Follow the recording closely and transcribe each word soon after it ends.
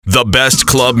The best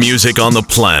club music on the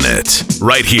planet.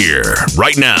 Right here,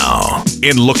 right now,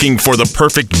 in Looking for the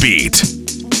Perfect Beat.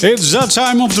 It's that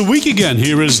time of the week again.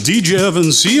 Here is DJ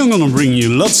Evan C. I'm gonna bring you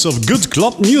lots of good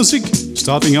club music.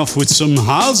 Starting off with some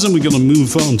house, and we're gonna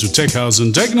move on to tech house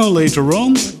and techno later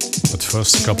on. But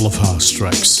first, a couple of house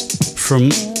tracks. From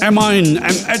Emine,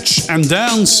 MH and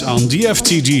Dance on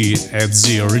DFTD. It's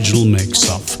the original mix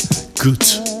of Good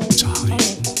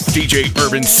Time. DJ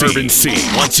Urban C.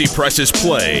 Once he presses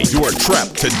play, you are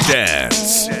trapped to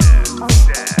dance.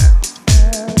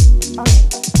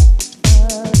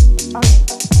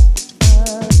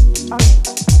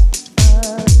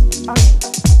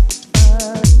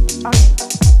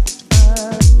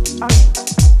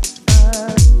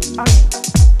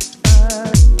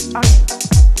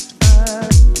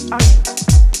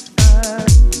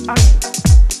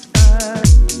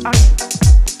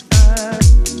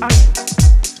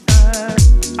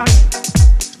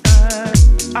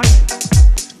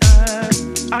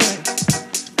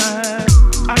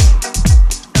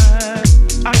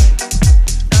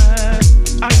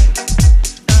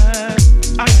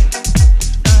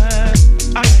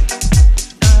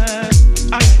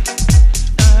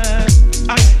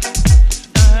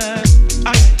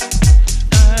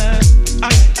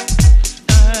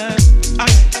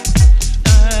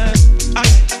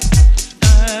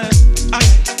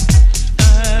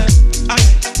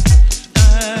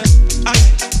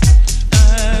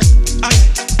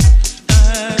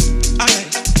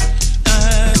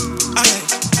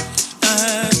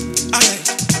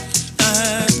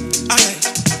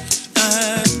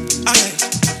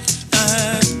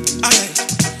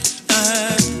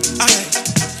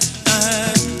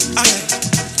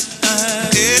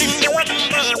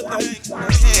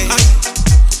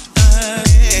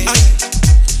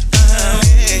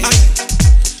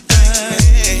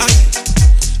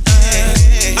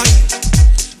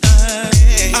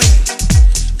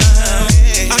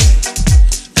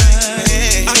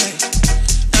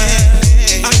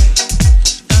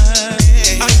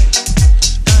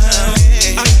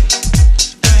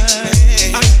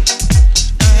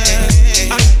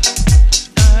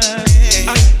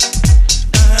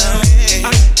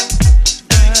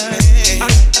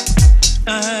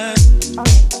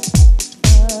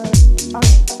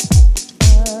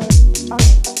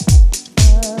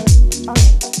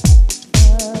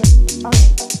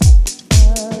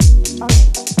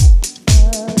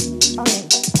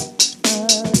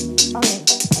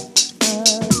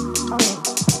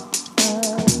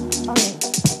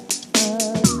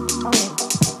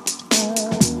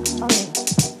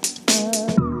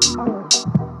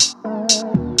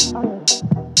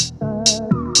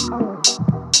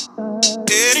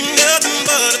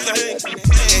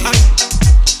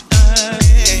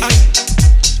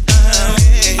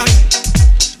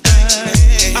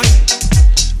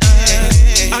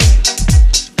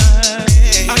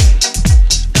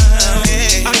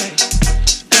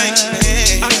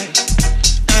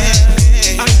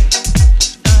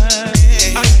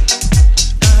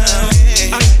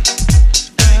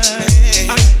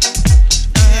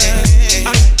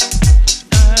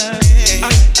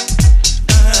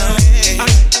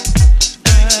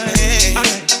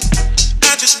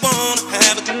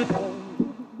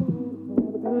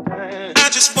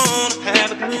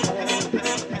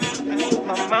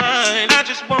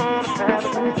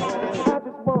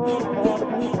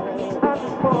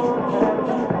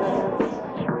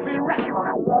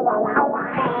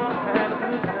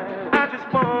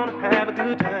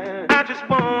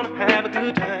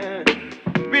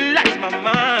 Relax my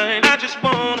mind. I just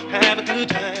wanna have a good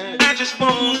time.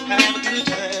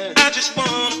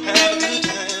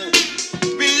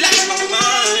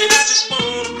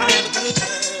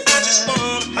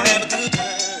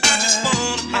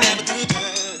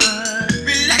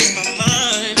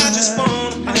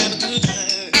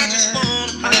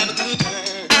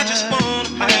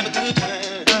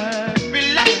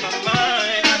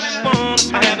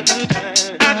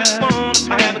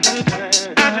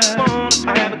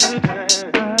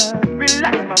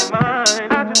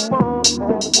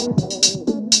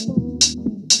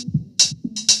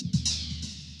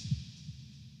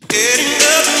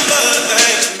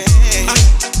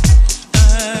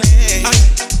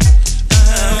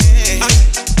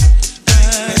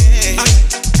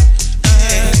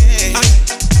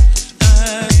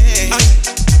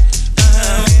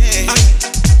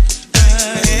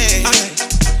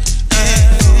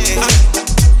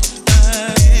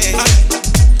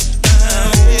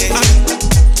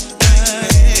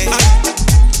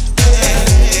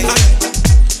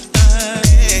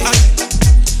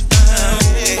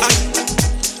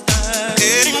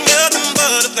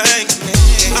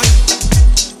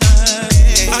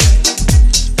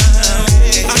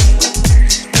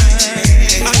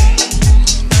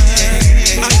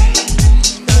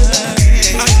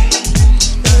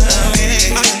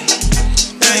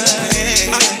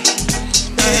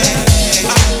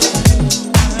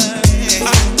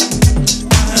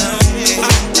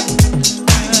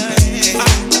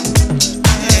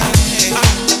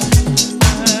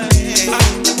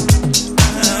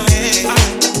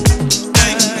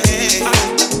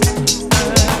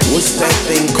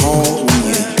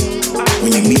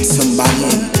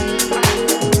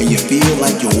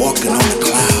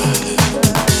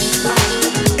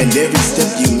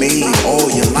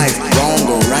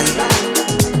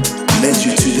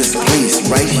 this place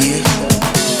right here,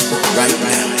 right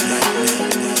now.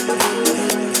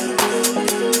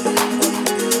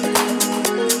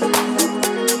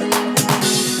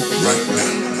 Right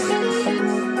now.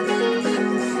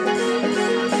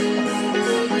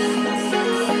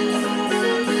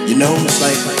 You know, it's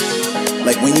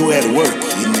like when you were at work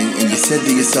and you said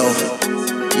to yourself,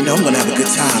 you know, I'm gonna have a good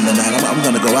time tonight. I'm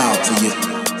gonna go out.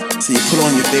 So you put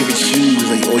on your favorite shoes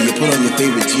or you put on your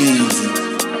favorite jeans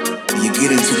and you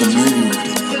get into the mood.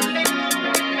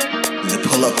 And you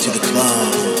pull up to the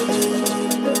club.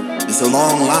 It's a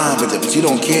long line, but you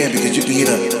don't care because you can hear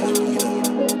the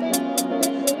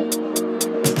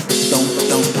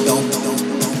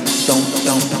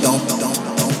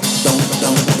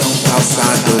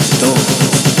outside those doors.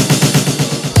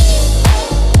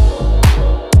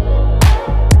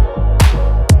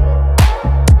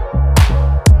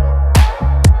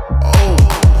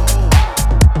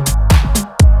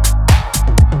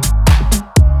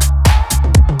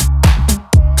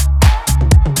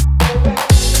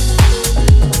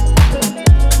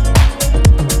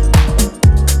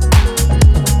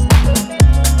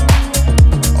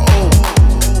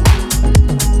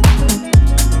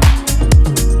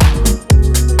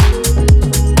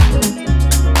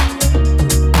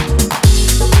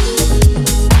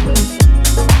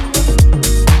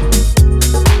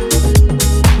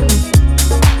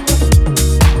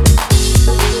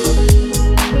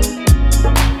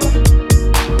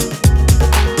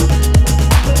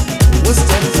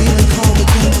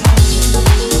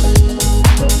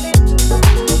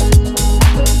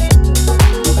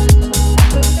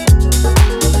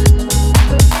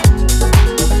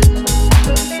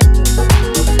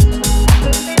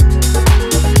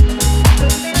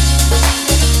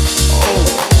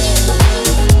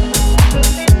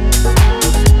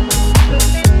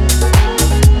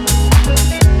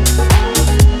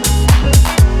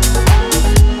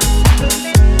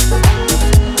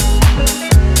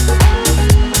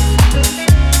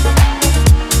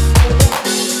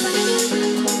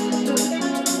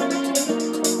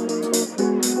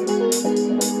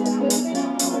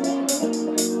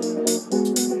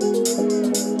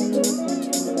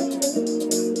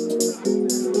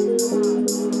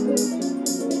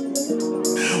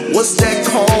 What's that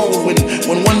called when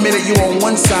 1 minute you're on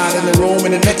one side of the room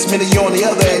and the next minute you're on the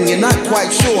other and you're not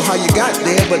quite sure how you got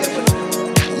there, but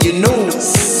you know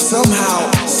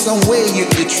somehow, some way you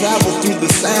travel through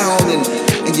the sound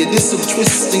and you did some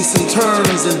twisting, some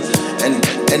turns and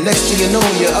next thing you know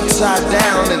you're upside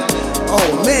down and oh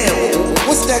man,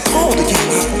 what's that called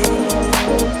again?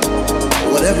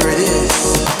 Whatever it is,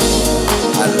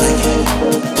 I like it.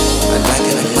 I like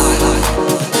it a lot.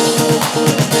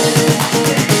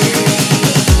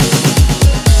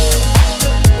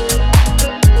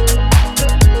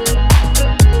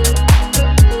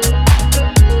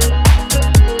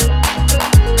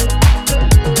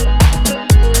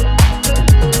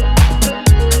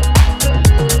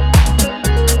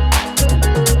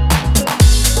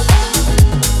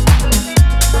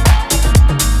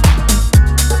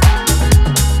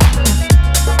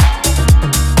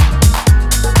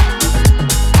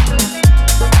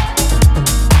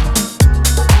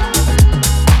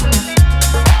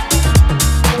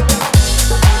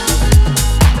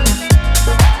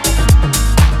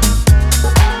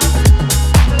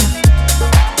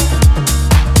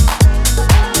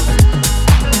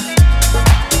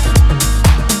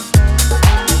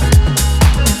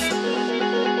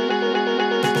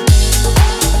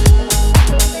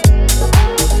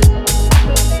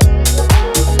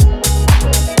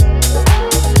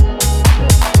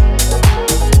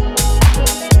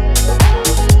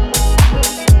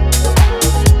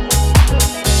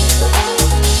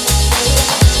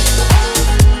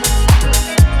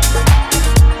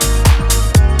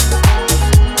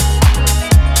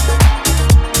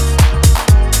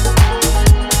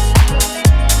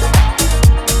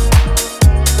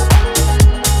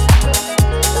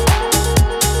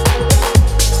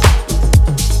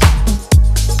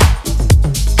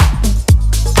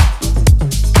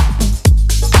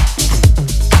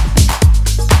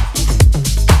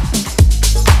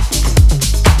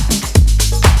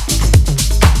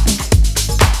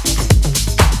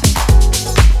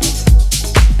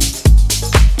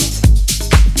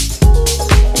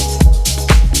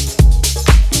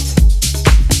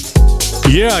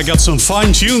 Yeah, I got some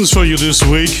fine tunes for you this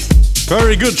week.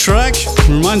 Very good track.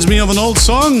 Reminds me of an old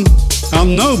song.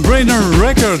 On No Brainer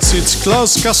Records, it's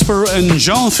Klaus Casper and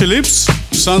Jean Philips.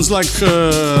 Sounds like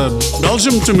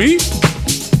Belgium to me.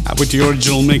 With the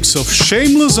original mix of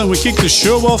Shameless, and we kick the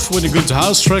show off with a good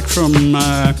house track from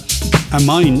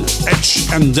Amine, Edge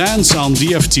and Dance on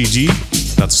DFTD.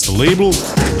 That's the label.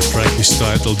 The track is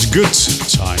titled Good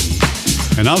Time.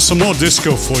 And now some more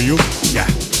disco for you. Yeah.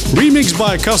 Remixed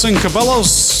by Cousin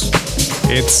Cabellos.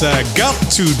 It's Got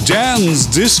to Dance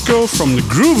Disco from the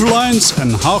Groove Lines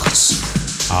and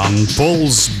Harts on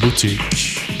Paul's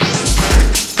Boutique.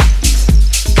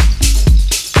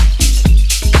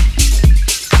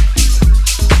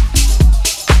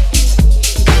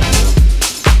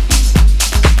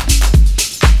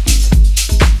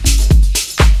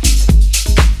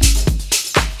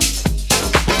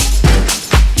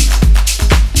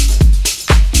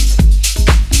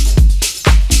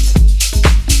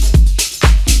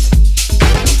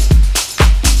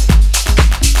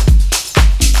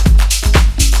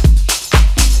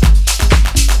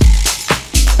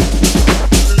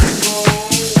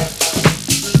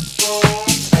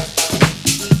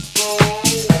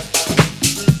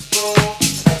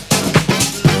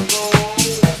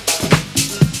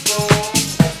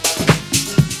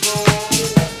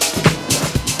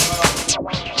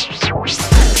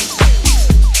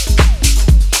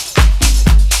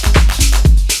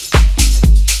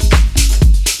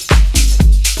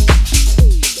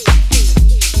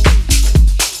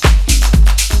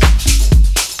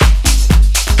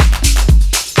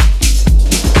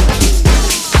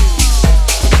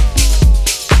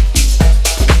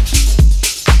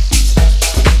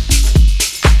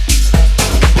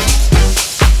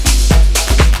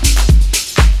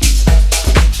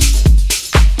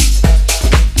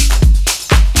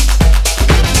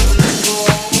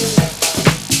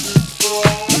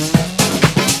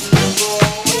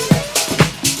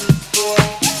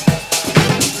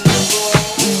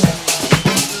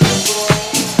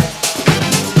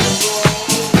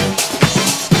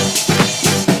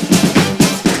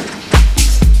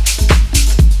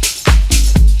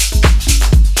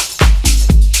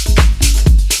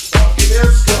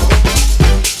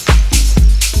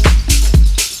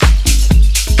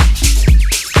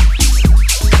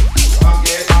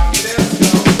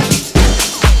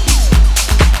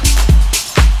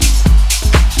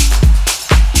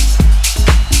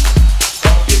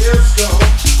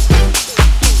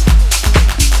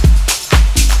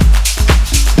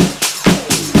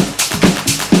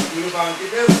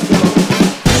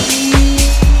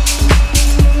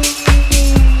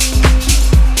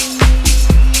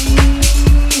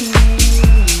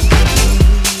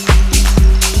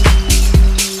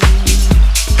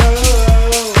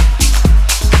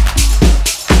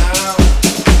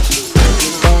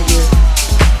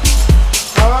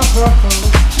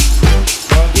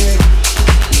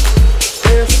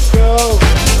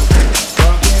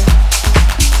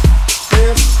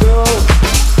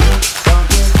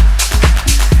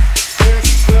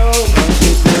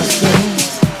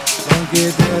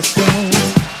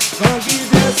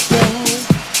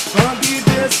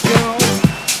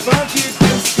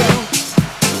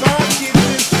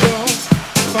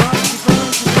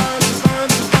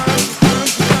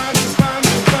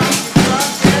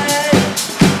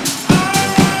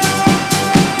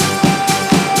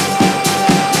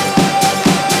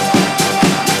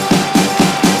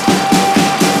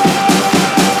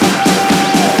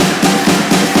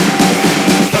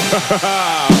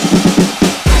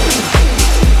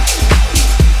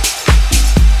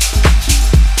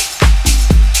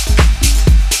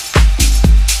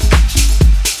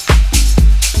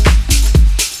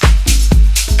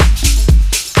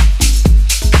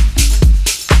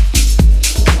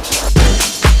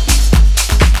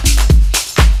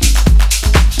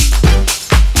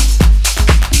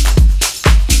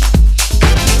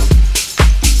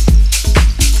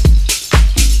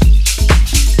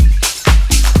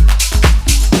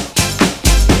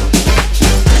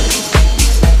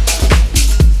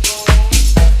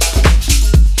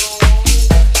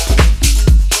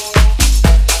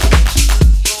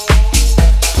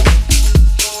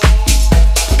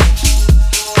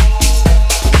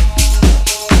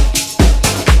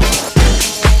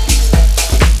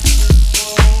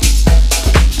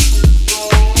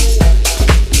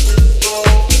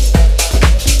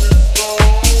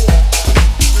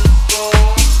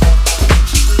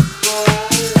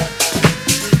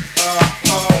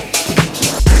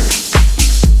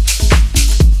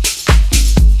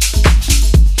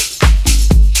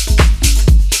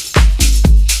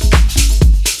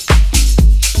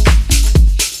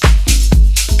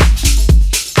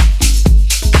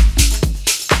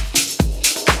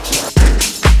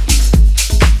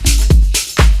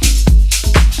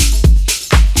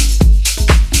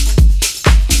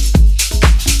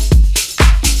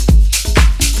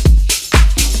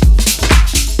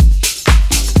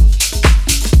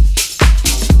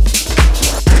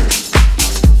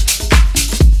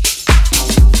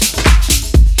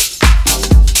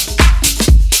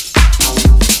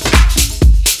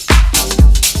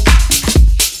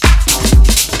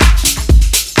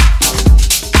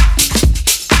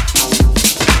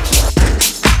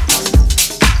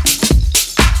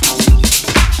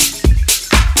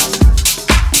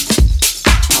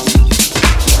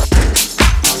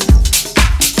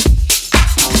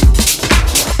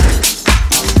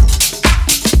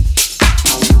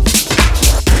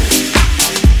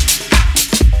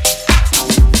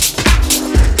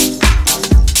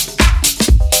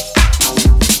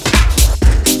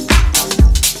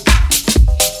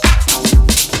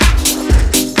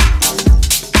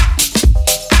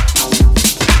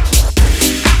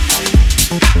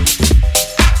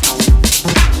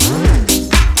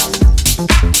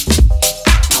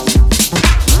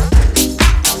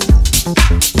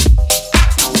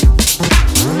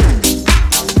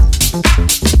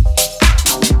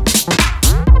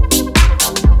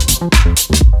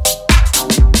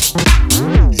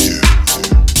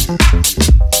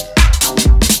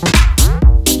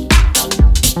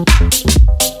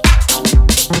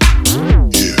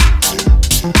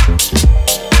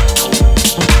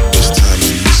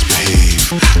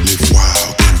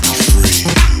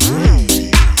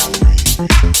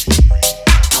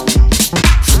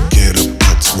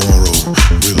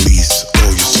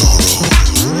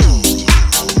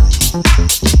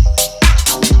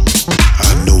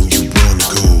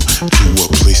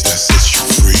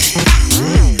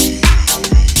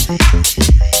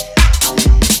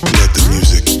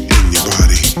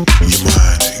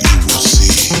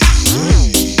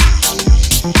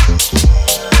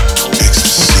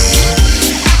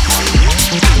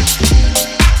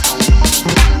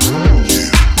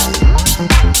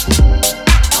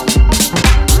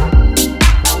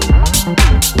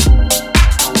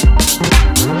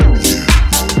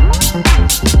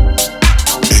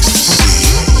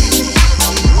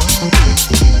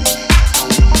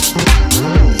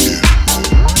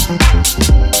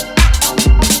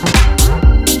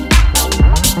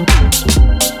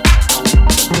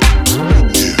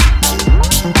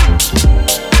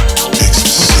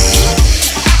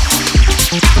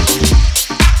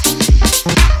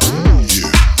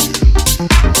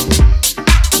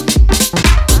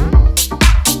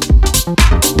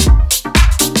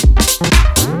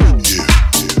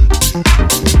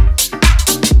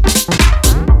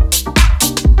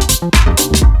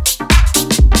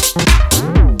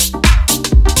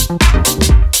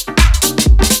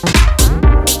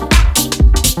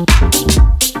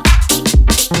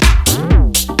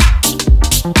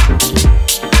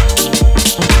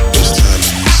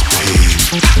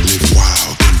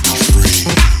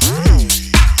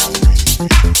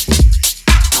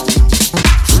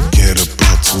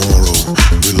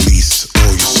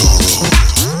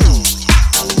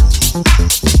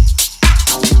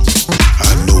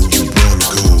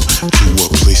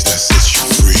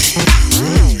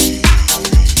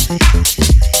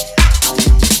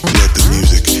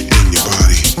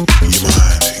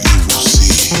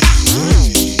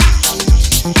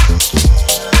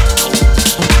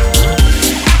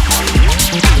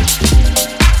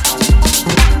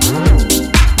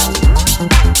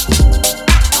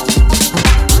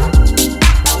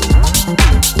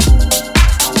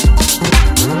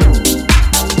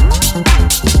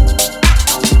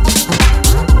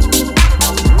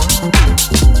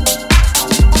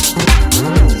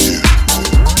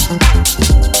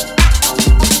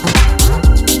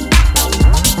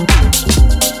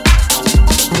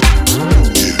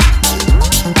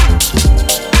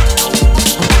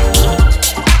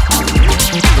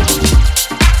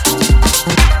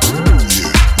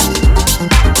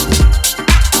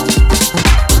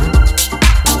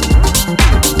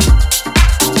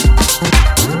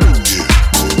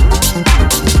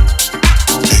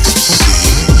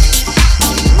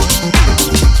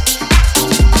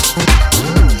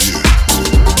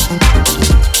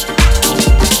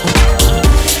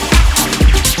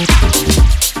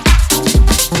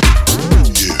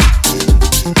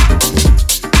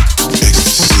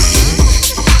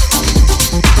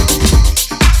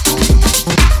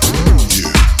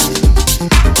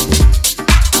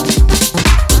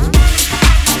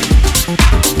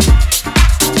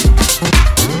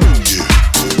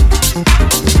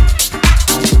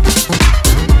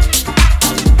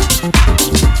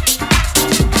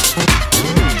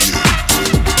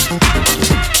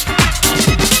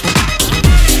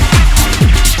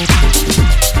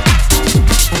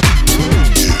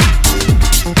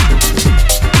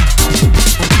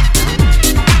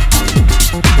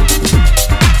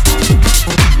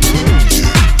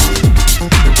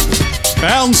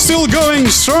 And still going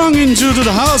strong into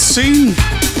the house scene.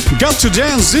 Got to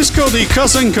Dance Disco, the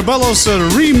Cousin Cabello's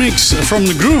remix from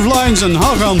the Groove Lines and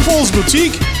Hagan Paul's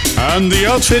Boutique. And the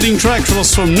outfitting track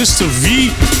was from Mr.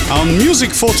 V on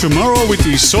Music for Tomorrow with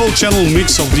the Soul Channel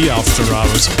mix of the After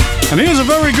Hours. And here's a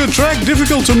very good track,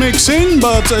 difficult to mix in,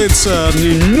 but it's an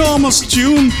enormous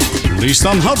tune. Released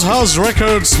on Hot House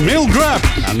Records, Male Grab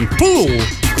and Pool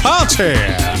Party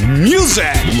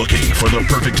Music. Looking for the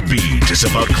perfect beat is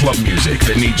about club music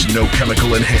that needs no chemical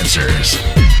enhancers.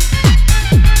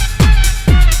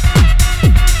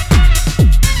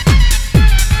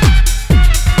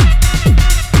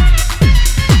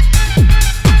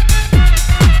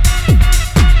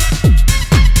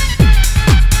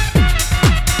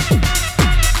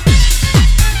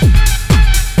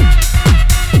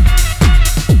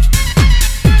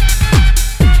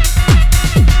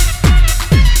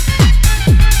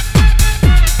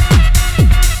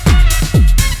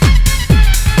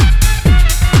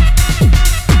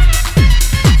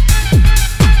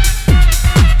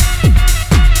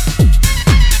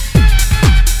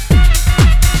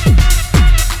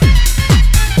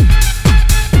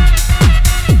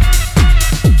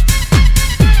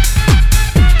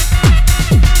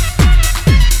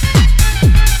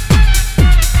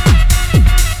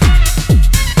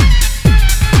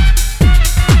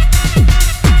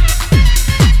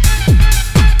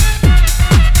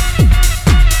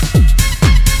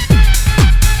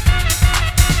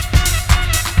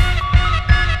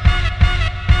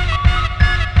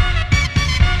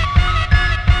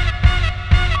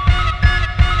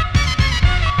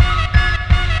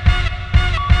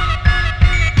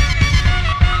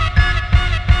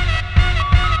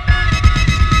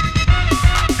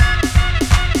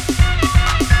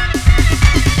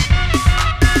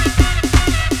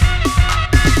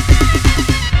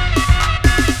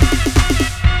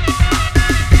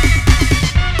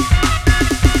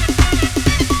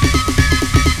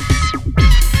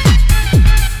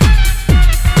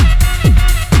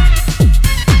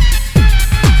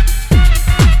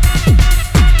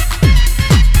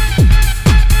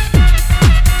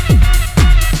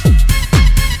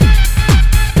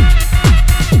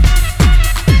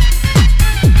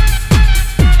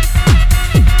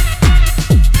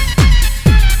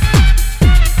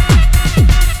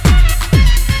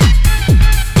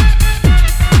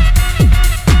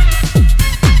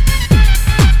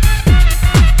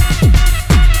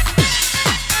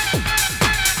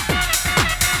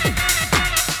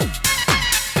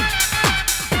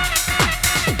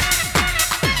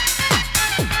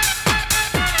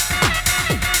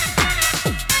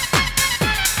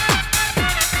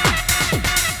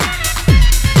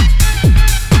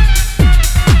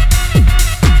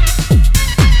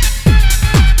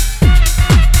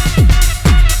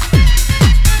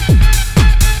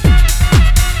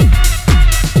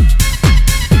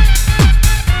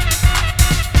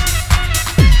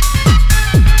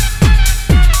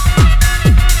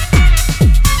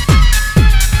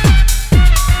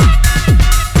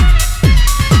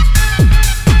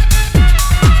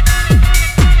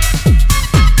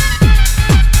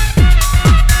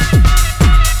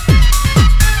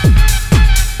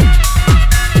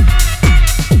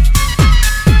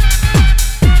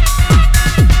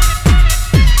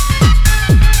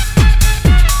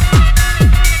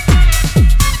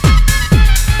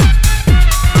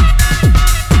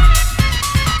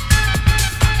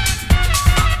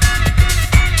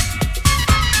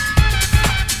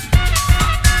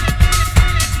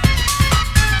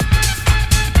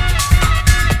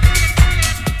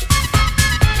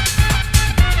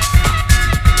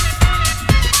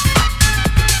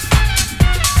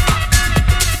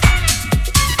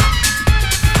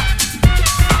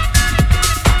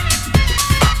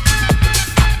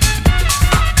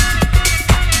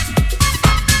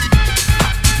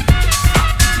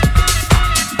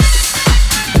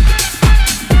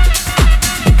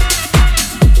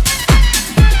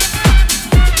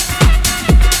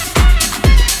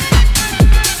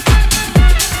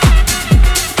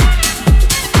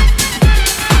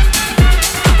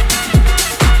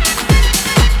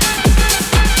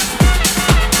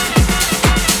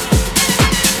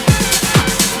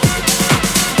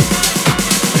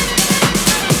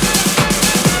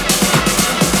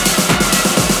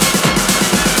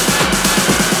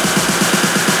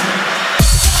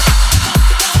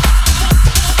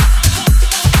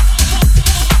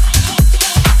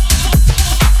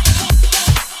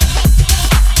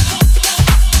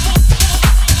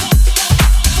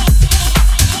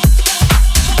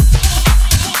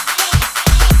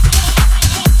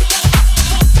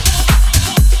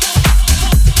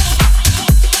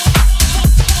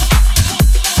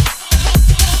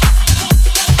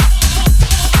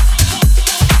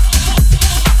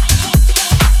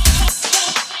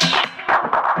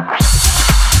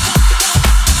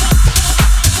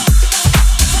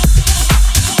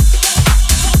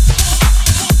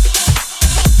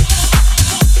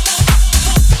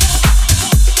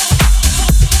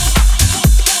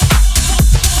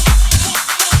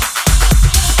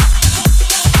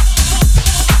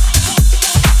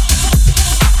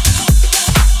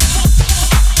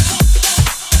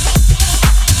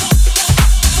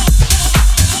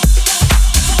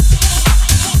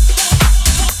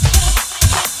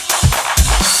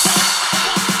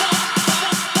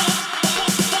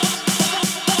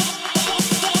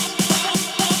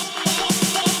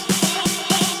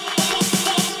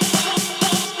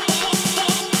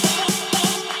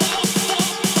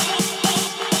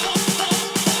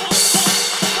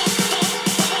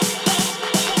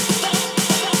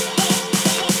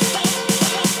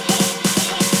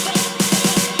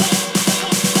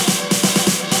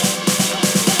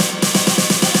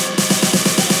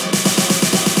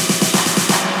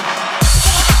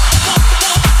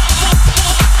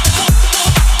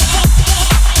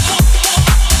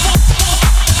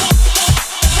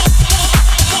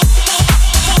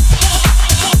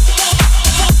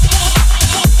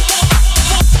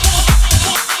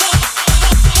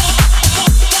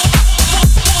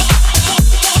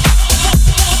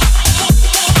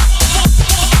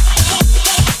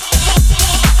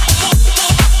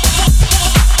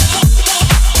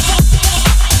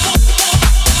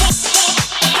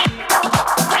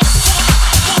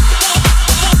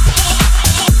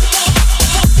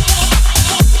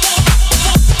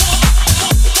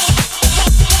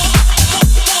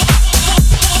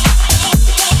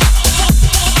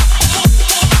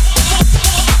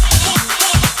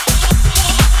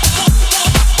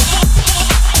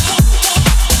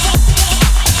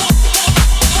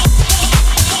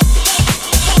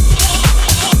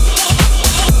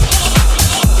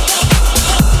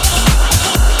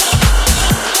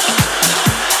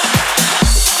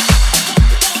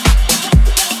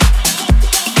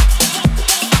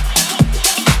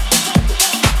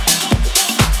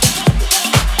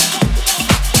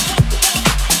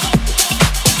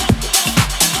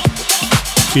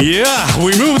 Yeah,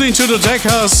 we moved into the tech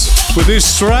house with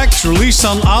this track released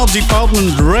on Art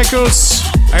Department Records,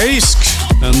 Ask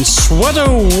and Sweater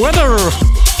Weather.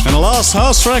 And the last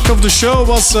house track of the show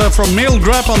was from Male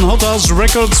Grab on Hot House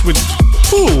Records with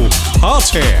Pool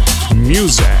Party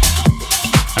Music.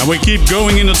 And we keep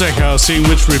going in the tech house scene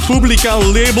with Republica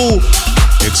label.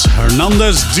 It's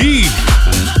Hernandez D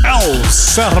and El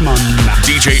Sermon.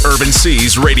 DJ Urban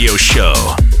C's radio show,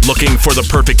 looking for the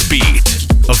perfect beat.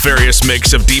 A various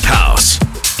mix of deep house,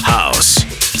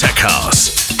 tech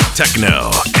house, techno,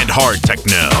 and hard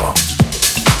techno.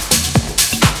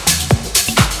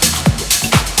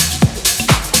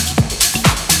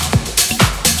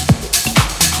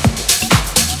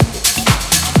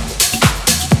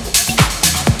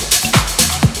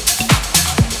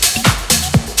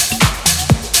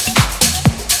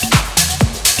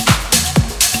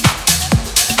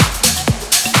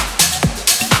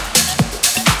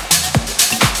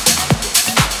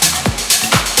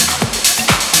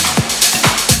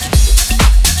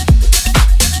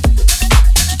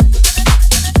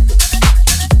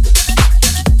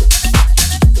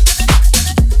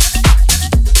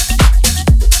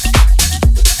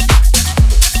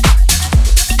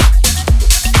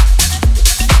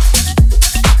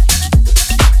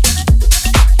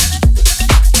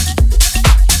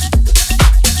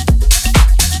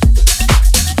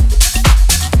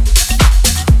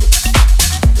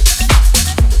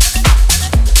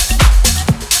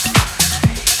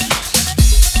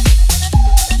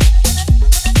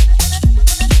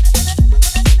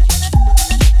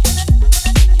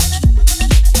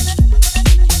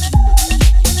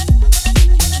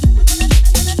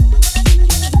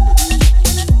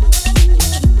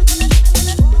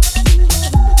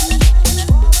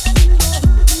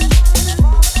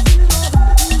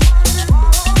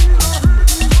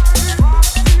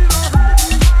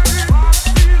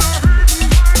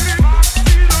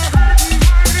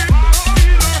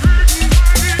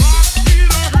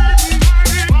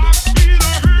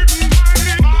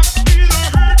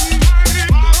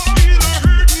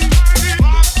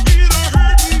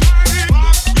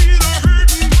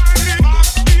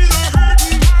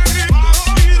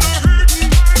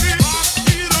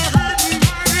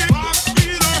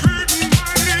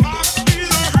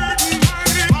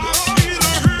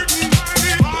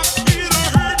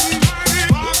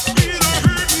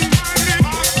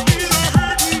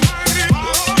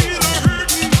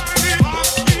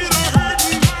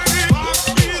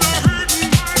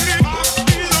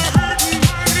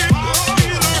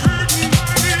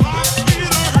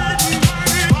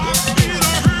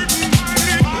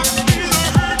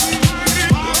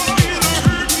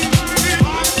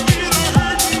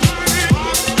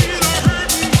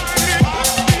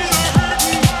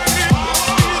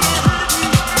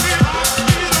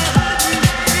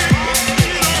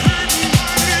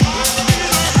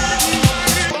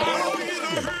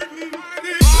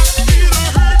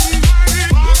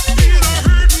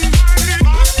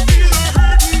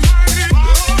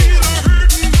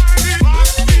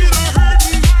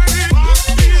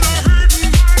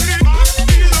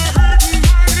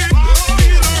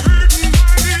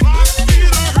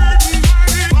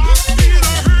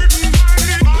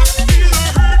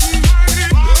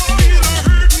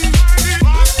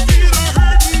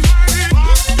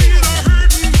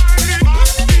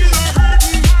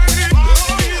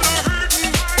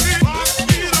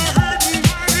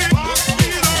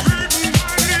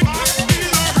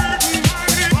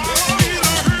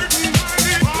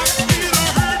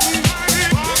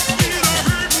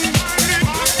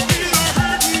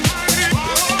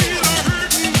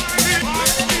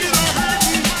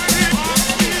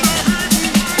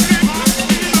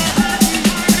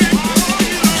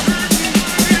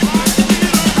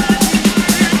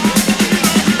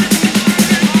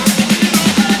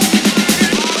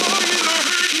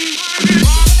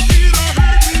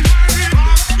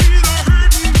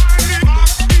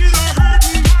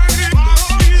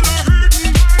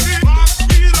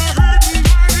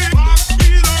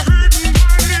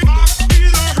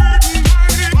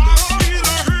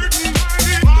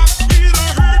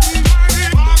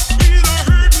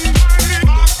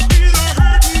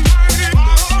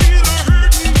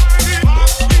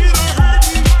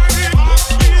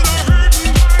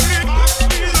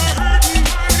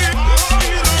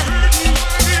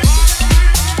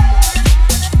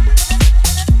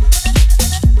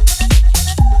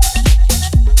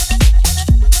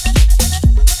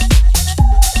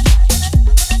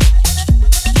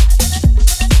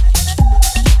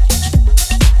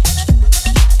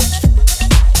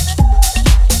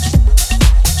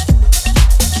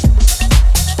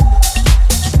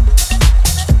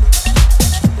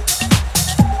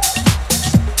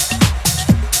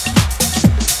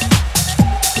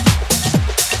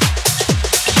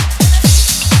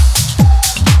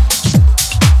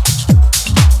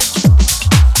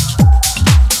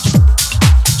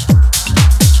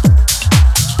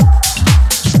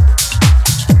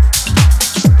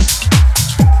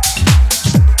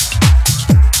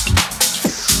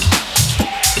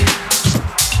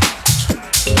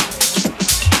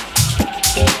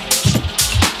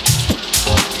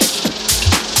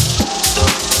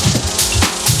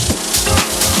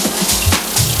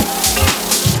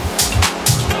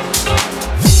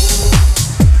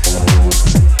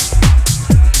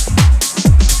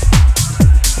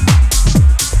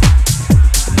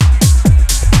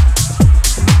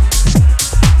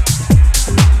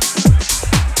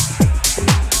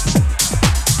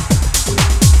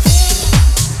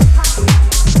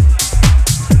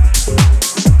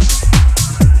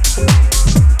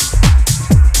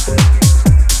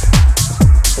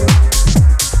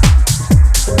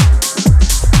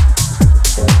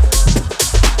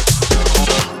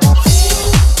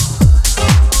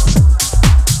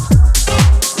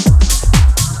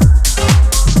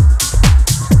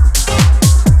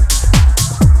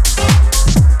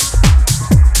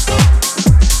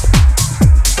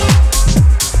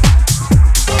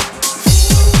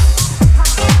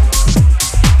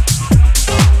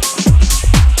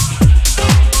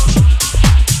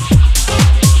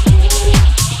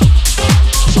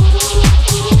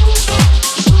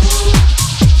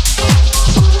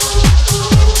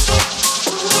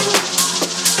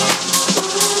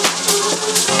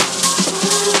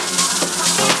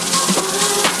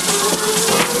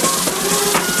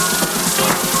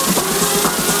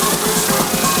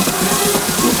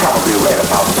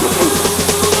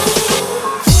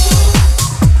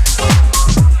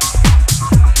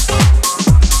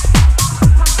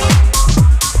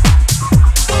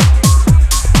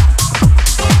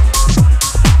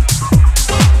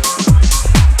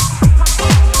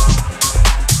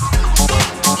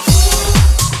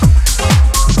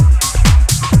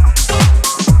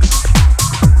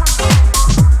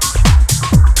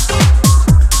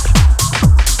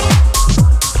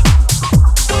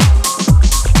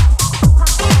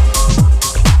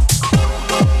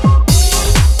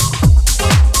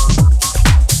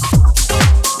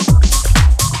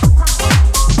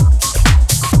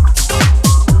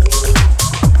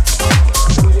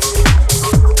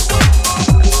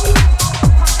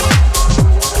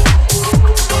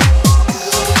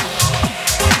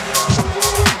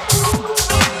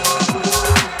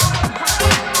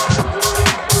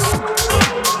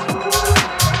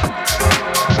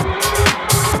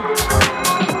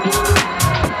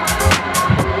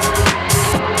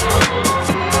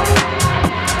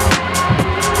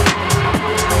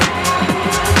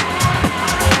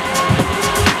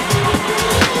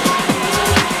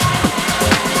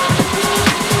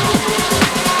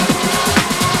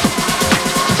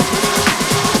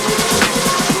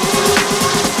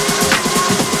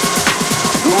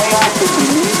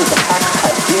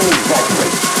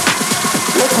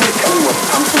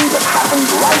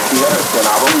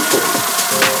 our own city.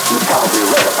 You probably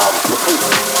read about it in the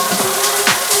paper.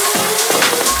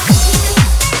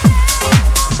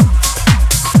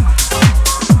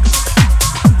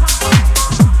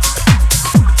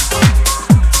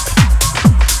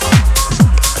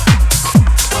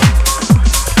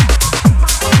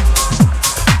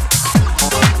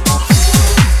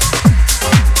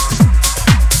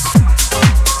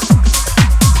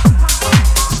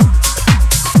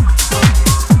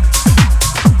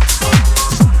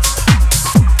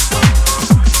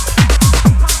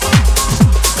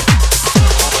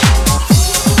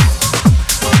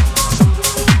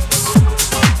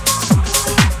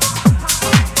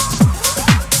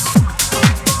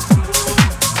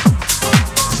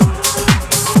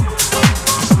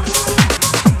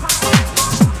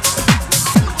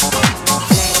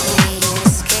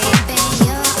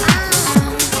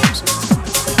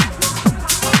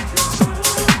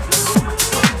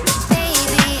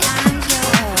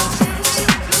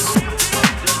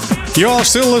 You are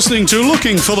still listening to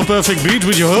Looking for the Perfect Beat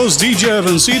with your host DJ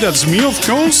Evan C. That's me, of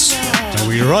course. And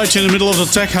we're right in the middle of the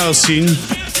tech house scene.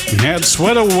 We had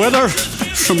Sweater Weather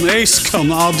from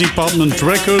Acecon Art Department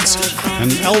Records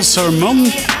and El Sermon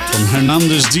from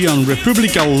Hernandez D on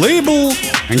Republica label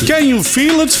and Can You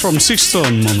Feel It from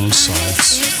Sixton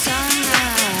Monocytes.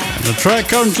 And the track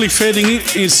currently fading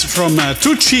is from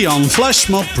Tucci on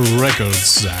Flashmob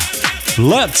Records.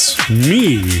 Let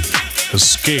Me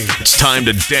Escape. It's time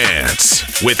to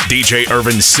dance with DJ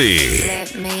Irvin C.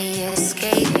 Let me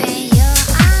escape in your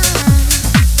arms.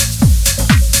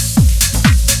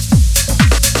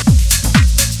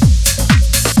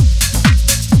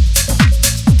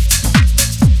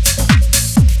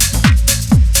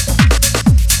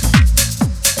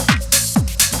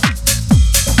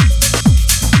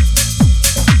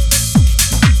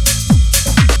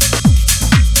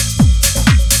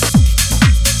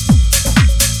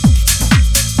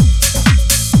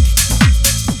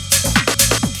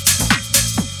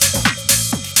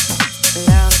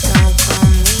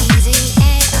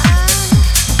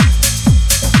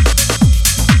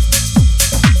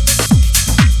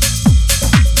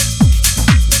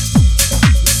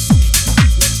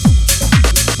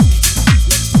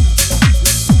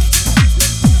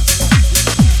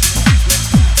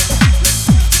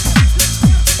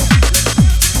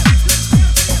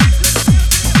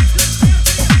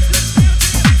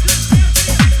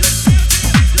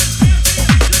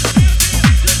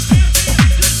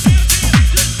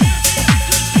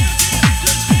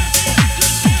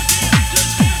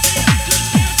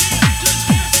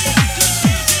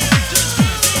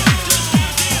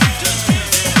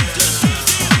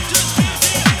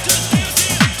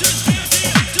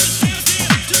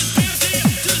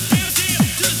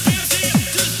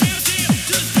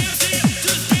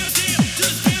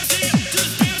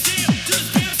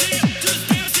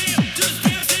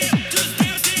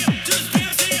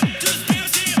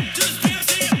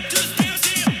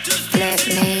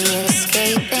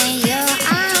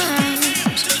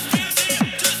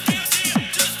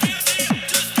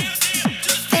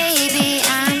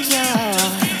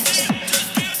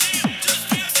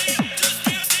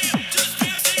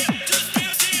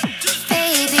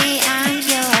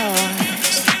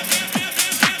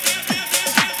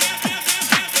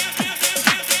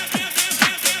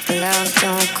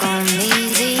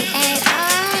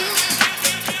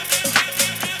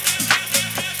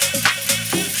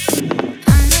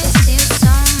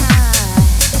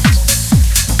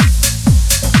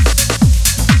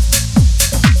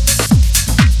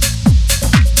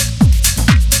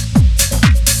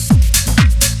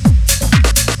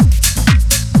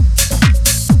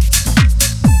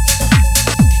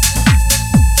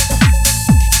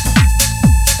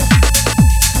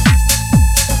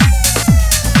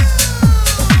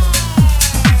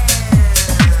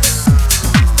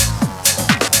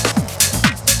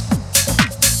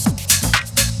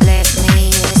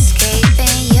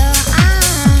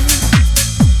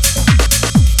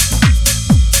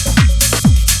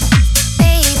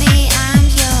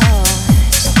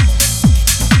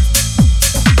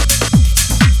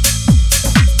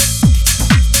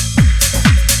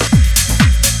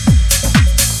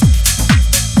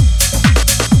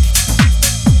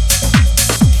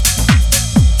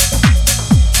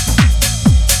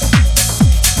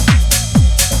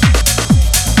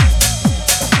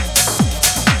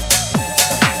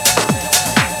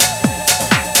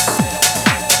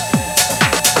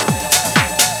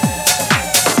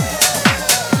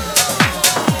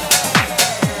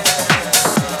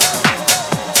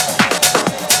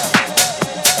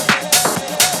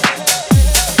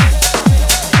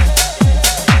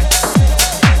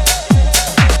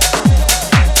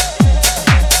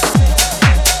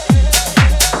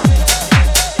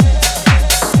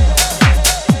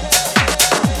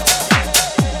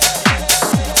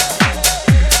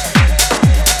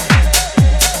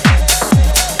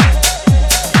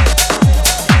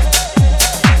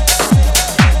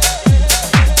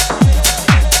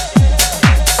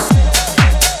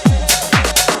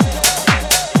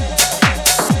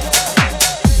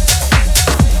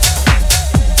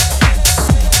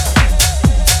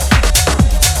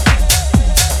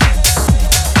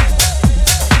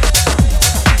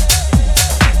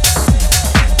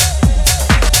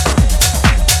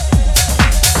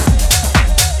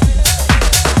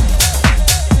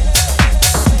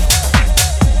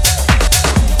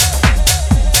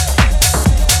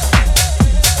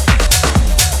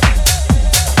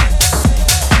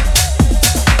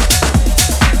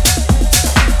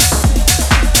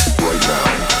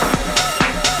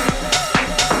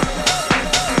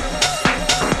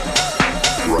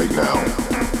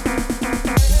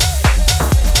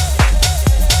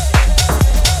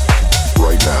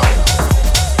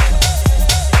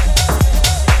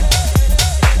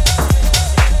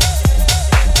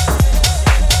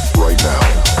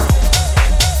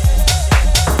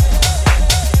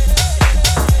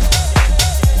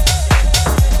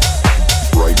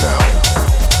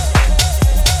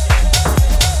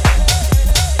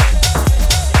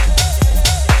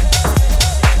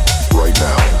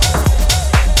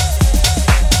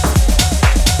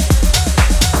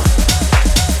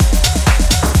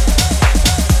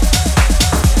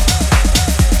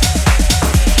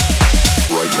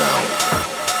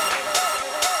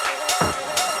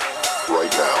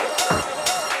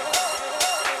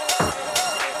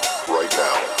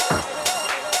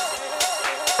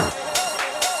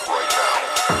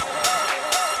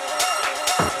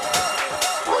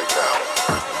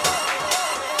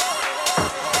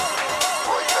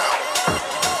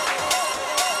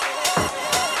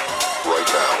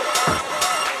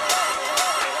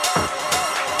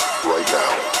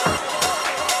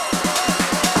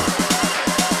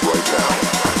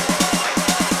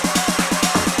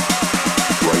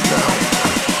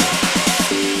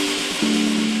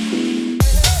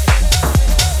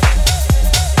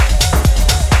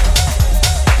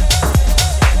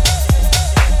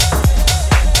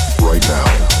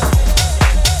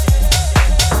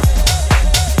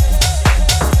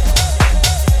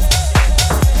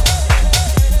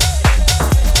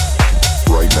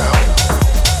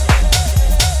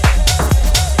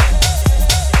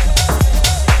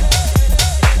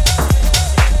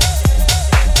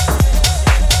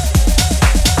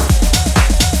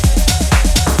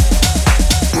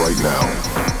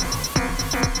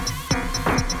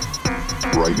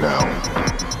 Right now.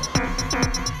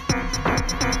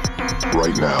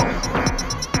 Right now.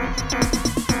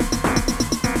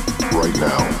 Right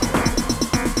now.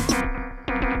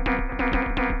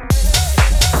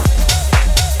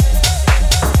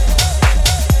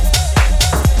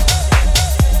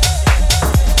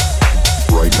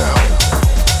 Right now.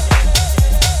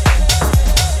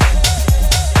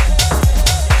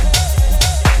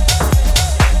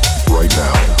 Right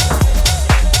now.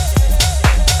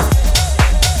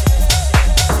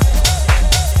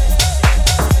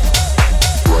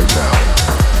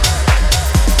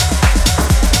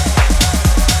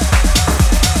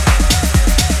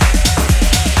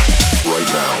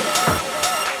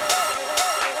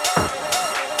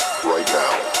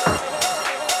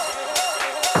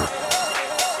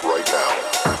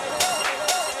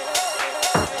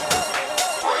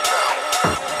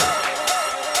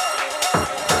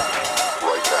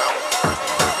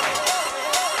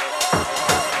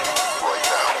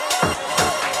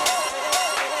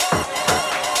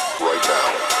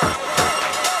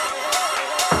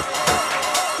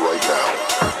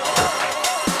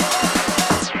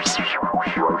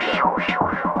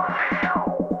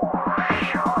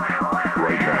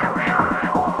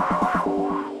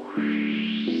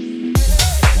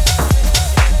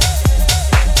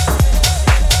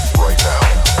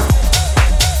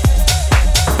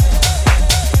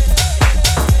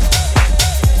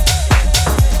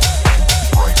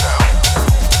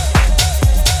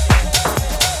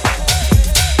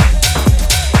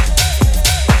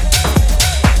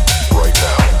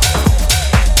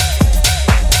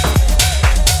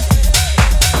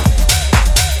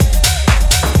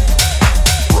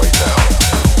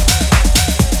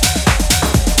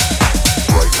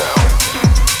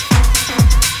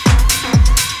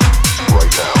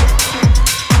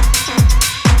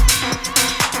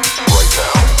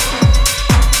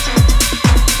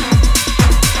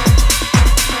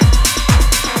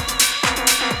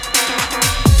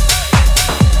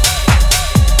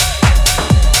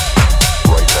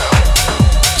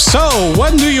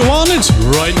 When do you want it?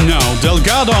 Right now.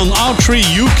 Delgado on R3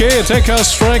 UK, a tech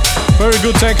house track. Very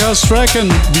good tech house track. And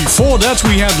before that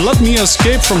we had Let Me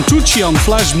Escape from Tucci on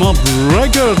Flash Mob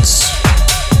Records.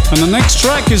 And the next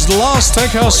track is the last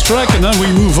tech house track. And then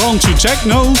we move on to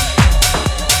techno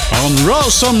on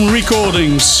Rawsome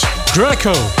Recordings.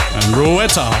 Greco and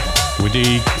Rowetta with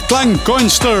the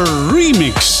Klangkoinster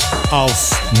remix of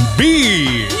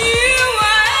B.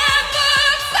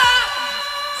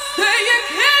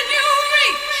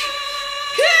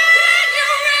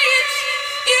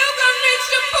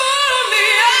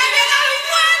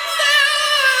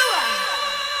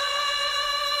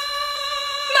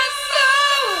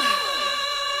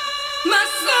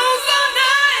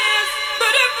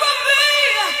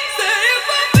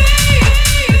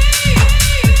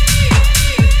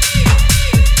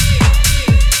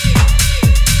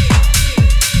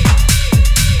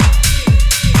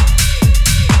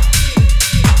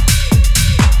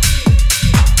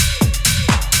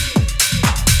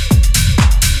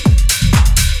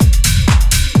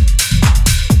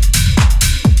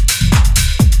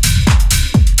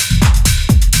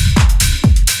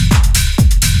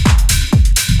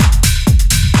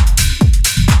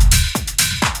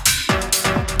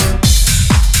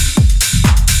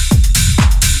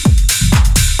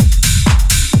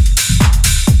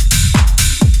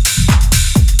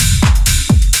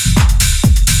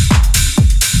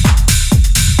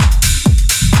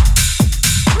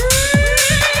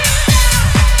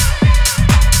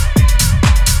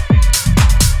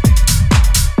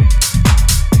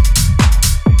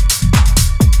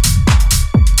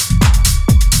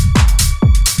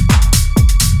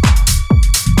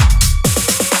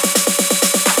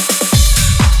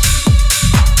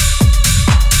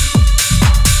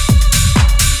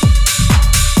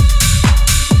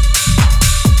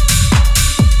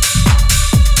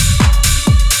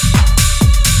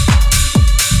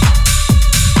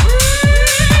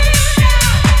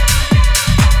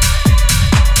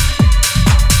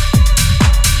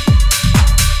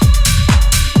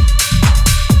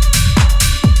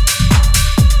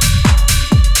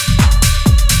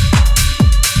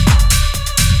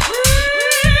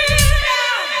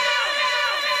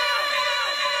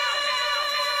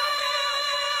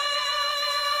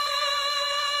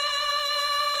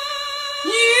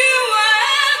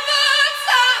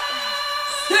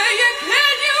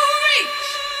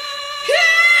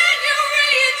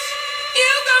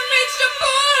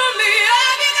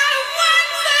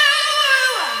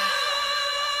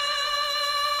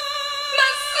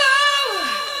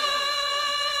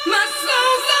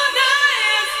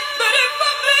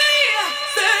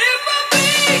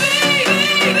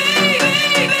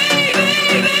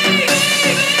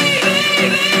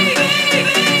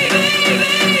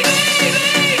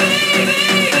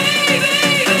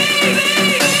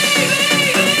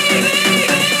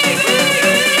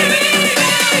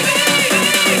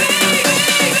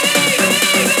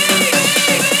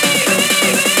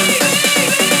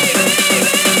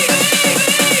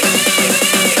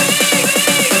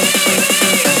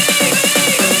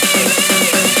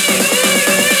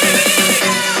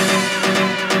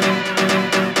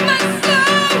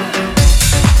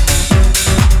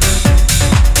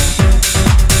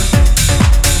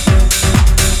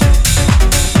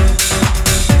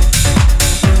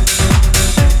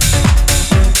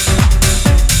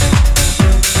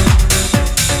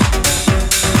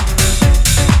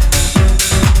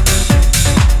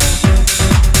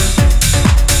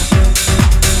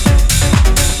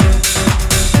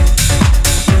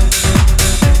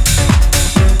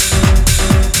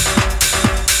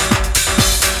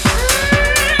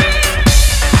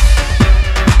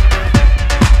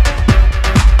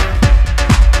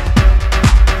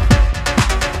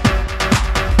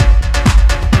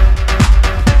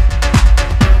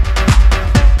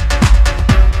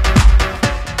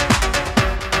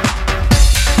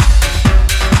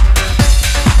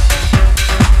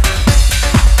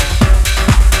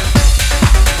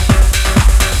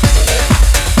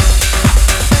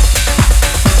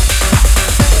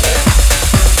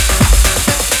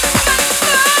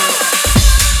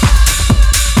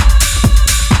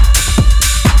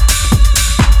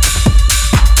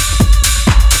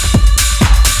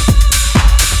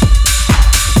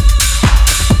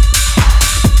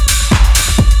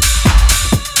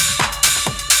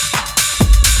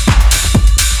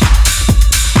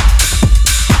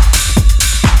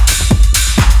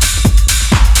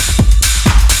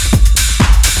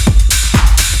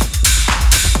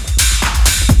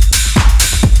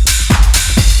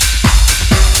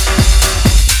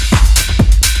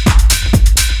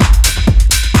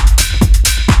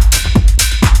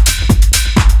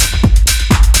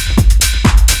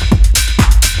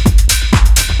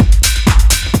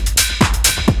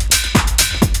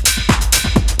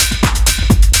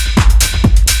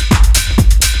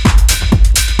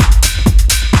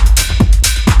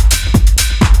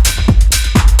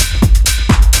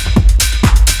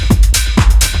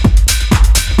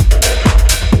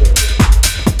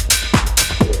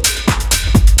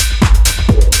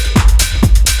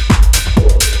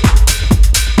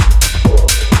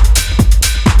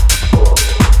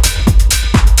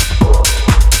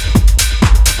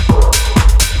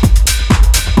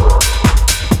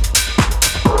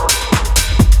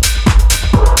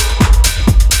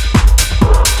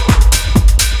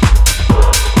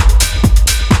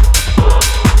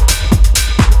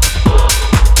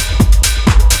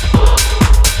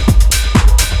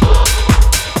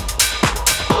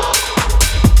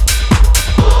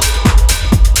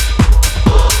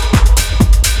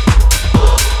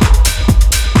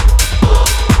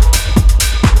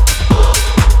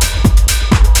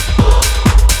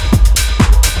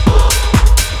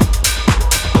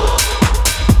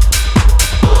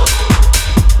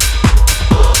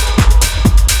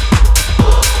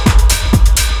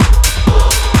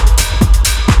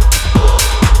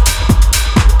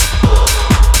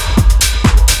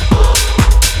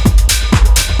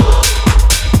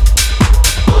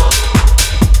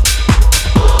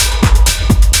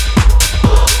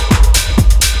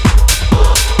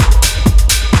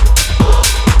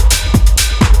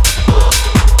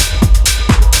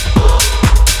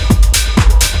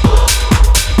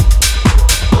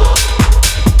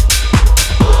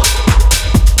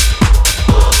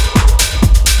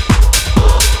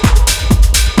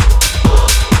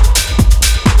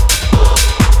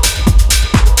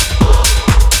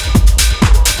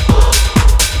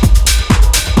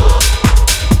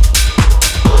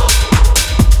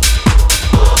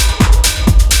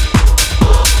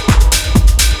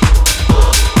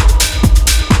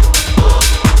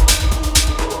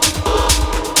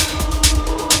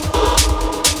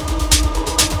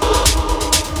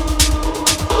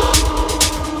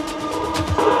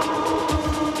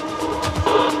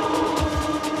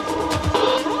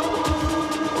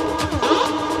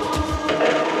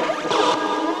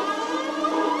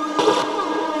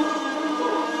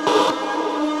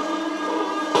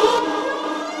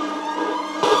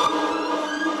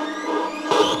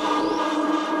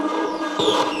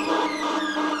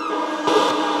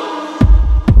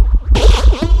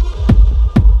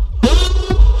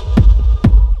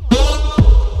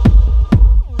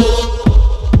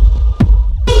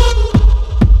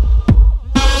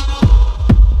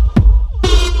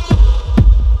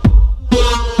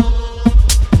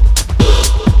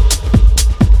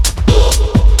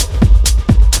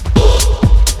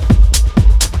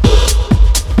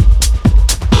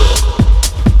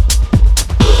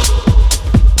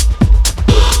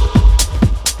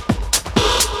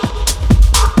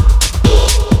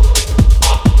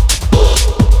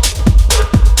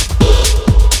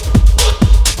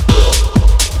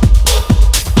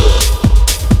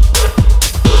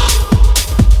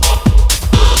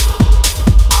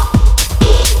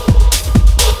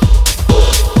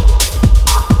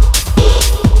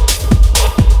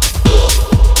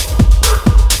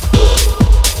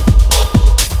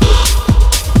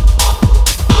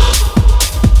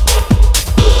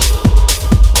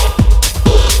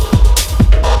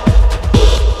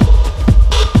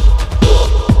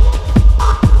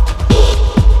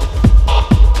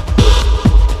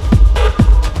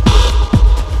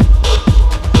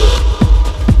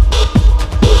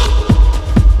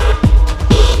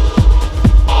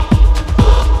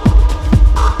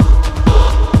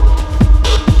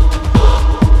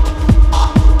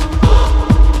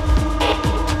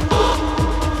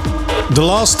 The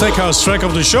last Tech House track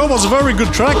of the show was a very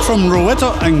good track from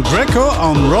Rowetta and Greco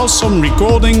on Rawsome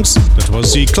Recordings. That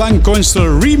was the Clank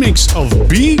Coinster remix of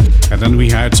B. And then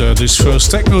we had this first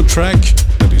techno track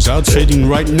that is out fading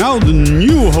right now, the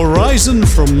New Horizon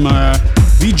from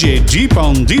DJ Jeep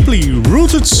on Deeply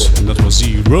Rooted. And that was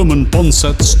the Roman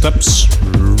Ponset Steps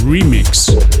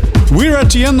remix. We're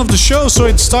at the end of the show, so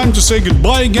it's time to say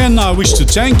goodbye again. I wish to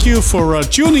thank you for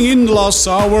tuning in the last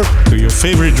hour to your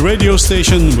favorite radio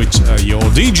station with your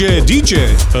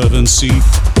DJ Irvin C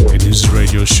in his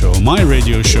radio show, my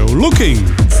radio show, looking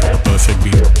for the perfect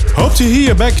beat. Hope to hear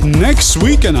you back next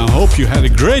week, and I hope you had a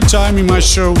great time in my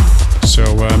show. So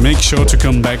make sure to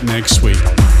come back next week.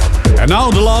 And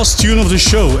now the last tune of the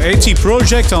show, AT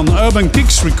Project on Urban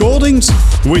Kicks Recordings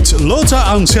with Lota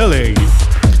Antele.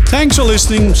 Thanks for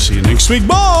listening. See you next week.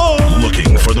 Bye!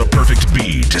 Looking for the perfect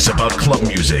beat is about club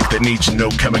music that needs no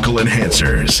chemical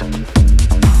enhancers.